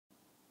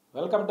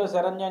Welcome to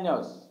Saranya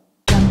news.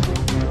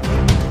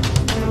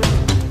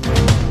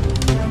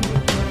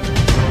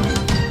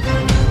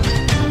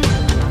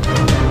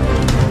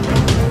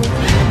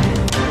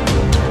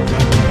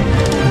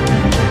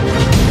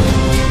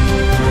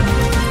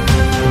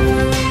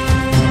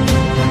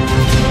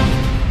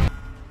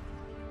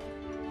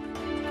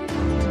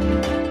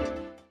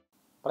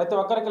 ప్రతి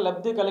ఒక్కరికి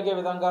లబ్ధి కలిగే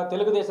విధంగా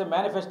తెలుగుదేశం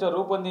మేనిఫెస్టో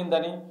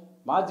రూపొందిందని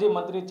మాజీ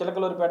మంత్రి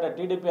చిలకలూరిపేట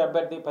టీడీపీ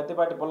అభ్యర్థి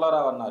పత్తిపాటి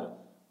పుల్లారావు అన్నారు.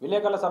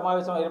 విలేకరుల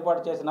సమావేశం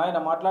ఏర్పాటు చేసిన ఆయన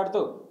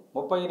మాట్లాడుతూ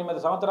 38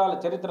 సంవత్సరాల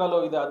చరిత్రలో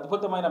ఇది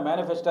అద్భుతమైన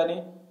మేనిఫెస్టో అని,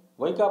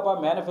 వైకాపా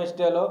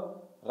మేనిఫెస్టోలో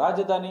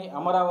రాజధాని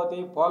అమరావతి,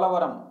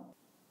 పోలవరం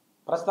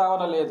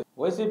ప్రస్తావన లేదు.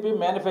 వైసీపీ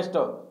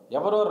మేనిఫెస్టో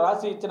ఎవరో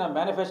రాసి ఇచ్చిన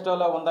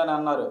మేనిఫెస్టోలో ఉందని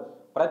అన్నారు.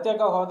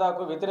 ప్రత్యేక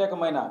హోదాకు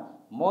వ్యతిరేకమైన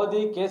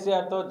మోదీ,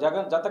 కేసీఆర్తో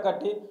జగన్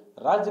జతకట్టి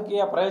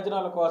రాజకీయ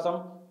ప్రయోజనాల కోసం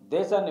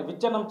దేశాన్ని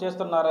విచ్ఛిన్నం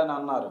చేస్తున్నారని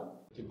అన్నారు.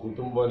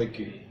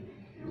 కుటుంబానికి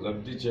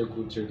లబ్ధి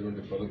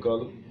చేకూర్చేటువంటి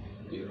పథకాలు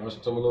ఈ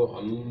రాష్ట్రంలో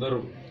అందరూ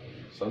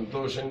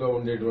సంతోషంగా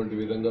ఉండేటువంటి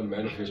విధంగా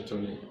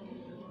మేనిఫెస్టోని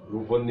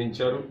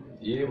రూపొందించారు.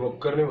 ఏ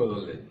ఒక్కరిని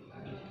వదలలేదు.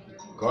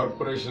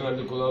 కార్పొరేషన్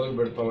అన్ని కులాలకు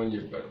పెడతామని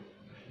చెప్పారు.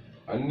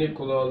 అన్ని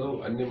కులాలు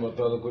అన్ని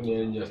మతాలకు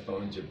న్యాయం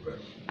చేస్తామని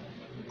చెప్పారు.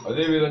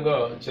 అదేవిధంగా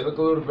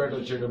చిలకలూరుపేట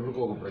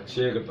వచ్చేటప్పటికి ఒక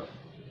ప్రత్యేకత.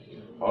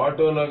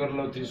 ఆటో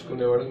నగర్లో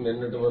తీసుకునేవాడికి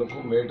నిన్నటి వరకు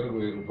మీటర్కు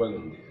 1000 రూపాయలు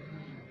ఉంది.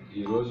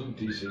 ఈరోజు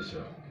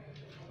తీసేశారు.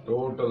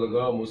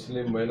 టోటల్గా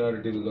ముస్లిం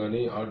మైనారిటీలు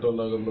కానీ ఆటో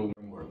నగర్లో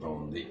పడతా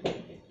ఉంది.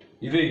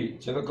 ఇది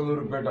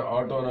చిలకలూరుపేట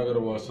ఆటో నగర్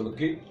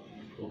వాసులకి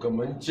ఒక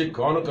మంచి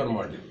కానుక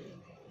అన్నమాట.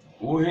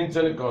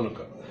 ఊహించని కానుక.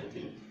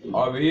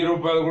 ఆ 1000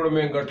 రూపాయలు కూడా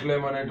మేము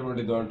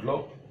కట్టలేమనేటువంటి దాంట్లో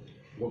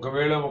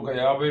ఒకవేళ ఒక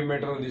 50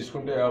 మీటర్లు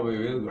తీసుకుంటే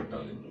 50,000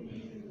 కట్టాలి.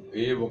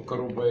 ఏ ఒక్క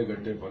రూపాయి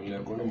కట్టే పని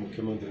లేకుండా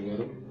ముఖ్యమంత్రి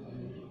గారు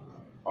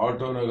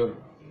ఆటో నగర్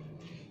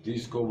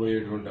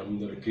తీసుకోబోయేటువంటి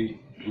అందరికీ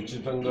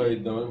ఉచితంగా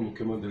ఇద్దామని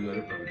ముఖ్యమంత్రి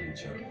గారు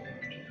ప్రకటించారు.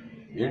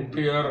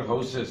 ఎన్టీఆర్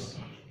హౌసెస్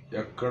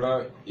ఎక్కడ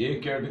ఏ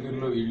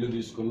కేటగిరీలో ఇళ్లు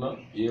తీసుకున్నా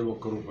ఏ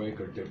ఒక్క రూపాయి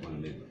కట్టే పని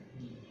లేదు.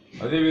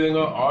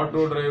 అదేవిధంగా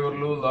ఆటో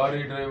డ్రైవర్లు,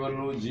 లారీ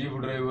డ్రైవర్లు, జీప్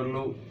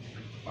డ్రైవర్లు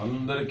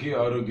అందరికీ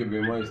ఆరోగ్య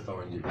బీమా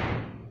ఇస్తామని చెప్పి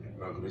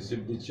నాకు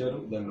రిసిప్ట్ ఇచ్చారు.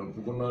 దాన్ని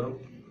ఒప్పుకున్నారు.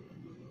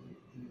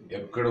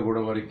 ఎక్కడ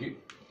కూడా వారికి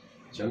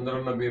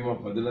చంద్రన్న బీమా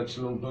 10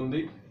 లక్షలు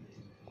ఉంటుంది.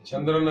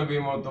 చంద్రన్న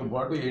బీమాతో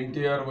పాటు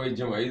ఎన్టీఆర్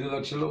వైద్యం 5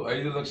 లక్షలు,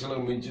 5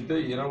 లక్షలకు మించితే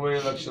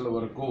 20 లక్షల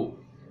వరకు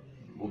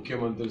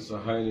ముఖ్యమంత్రి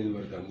సహాయ నిధి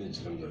వరకు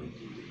అందించడం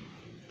జరుగుతుంది.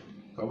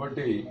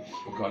 కాబట్టి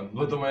ఒక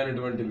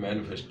అద్భుతమైనటువంటి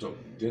మేనిఫెస్టో.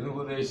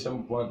 తెలుగుదేశం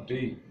పార్టీ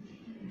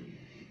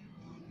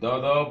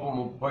దాదాపు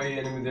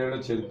 38 ఏళ్ల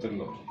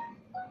చరిత్రలో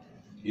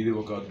ఇది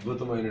ఒక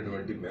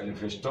అద్భుతమైనటువంటి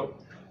మేనిఫెస్టో.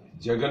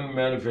 జగన్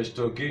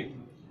మేనిఫెస్టోకి,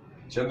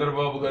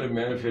 చంద్రబాబు గారి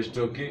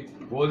మేనిఫెస్టోకి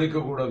పోలిక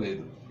కూడా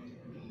లేదు.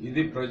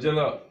 ఇది ప్రజల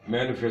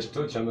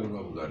మేనిఫెస్టో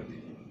చంద్రబాబు గారిది.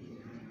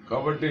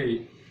 కాబట్టి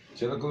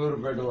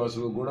చిలకలూరుపేట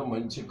వాసులు కూడా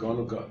మంచి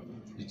కానుక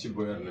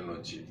ఇచ్చిపోయారు. నేను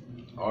వచ్చి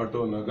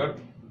ఆటో నగర్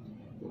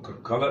ఒక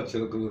కళ.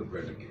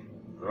 చిలకలూరుపేటకి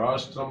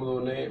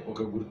రాష్ట్రంలోనే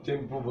ఒక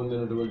గుర్తింపు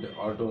పొందినటువంటి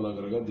ఆటో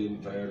నగర్గా దీన్ని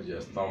తయారు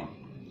చేస్తాం.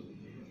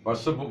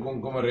 పసుపు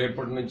కుంకుమ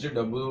రేపటి నుంచి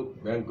డబ్బులు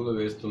బ్యాంకులో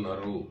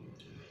వేస్తున్నారు.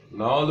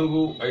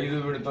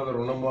 4-5 విడతల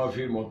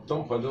రుణమాఫీ మొత్తం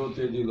 10వ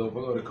తేదీ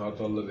లోపల వారి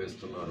ఖాతాల్లో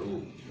వేస్తున్నారు.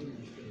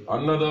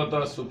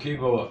 అన్నదాత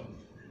సుఖీభవ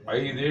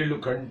 5 ఏళ్లు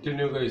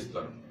కంటిన్యూగా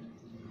ఇస్తారు.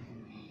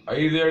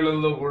 5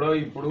 ఏళ్లలో కూడా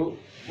ఇప్పుడు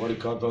వారి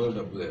ఖాతాలో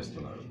డబ్బులు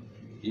వేస్తున్నారు.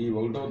 ఈ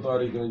 1వ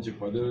తారీఖు నుంచి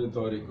 10వ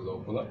తారీఖు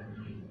లోపల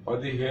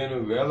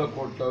 15,000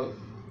 కోట్ల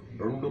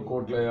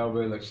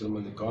 2,50,00,000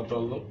 మంది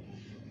ఖాతాల్లో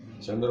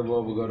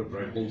చంద్రబాబు గారు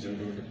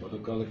ప్రకటించినటువంటి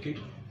పథకాలకి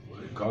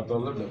వారి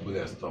ఖాతాల్లో డబ్బులు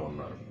వేస్తా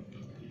ఉన్నారు.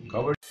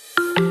 కాబట్టి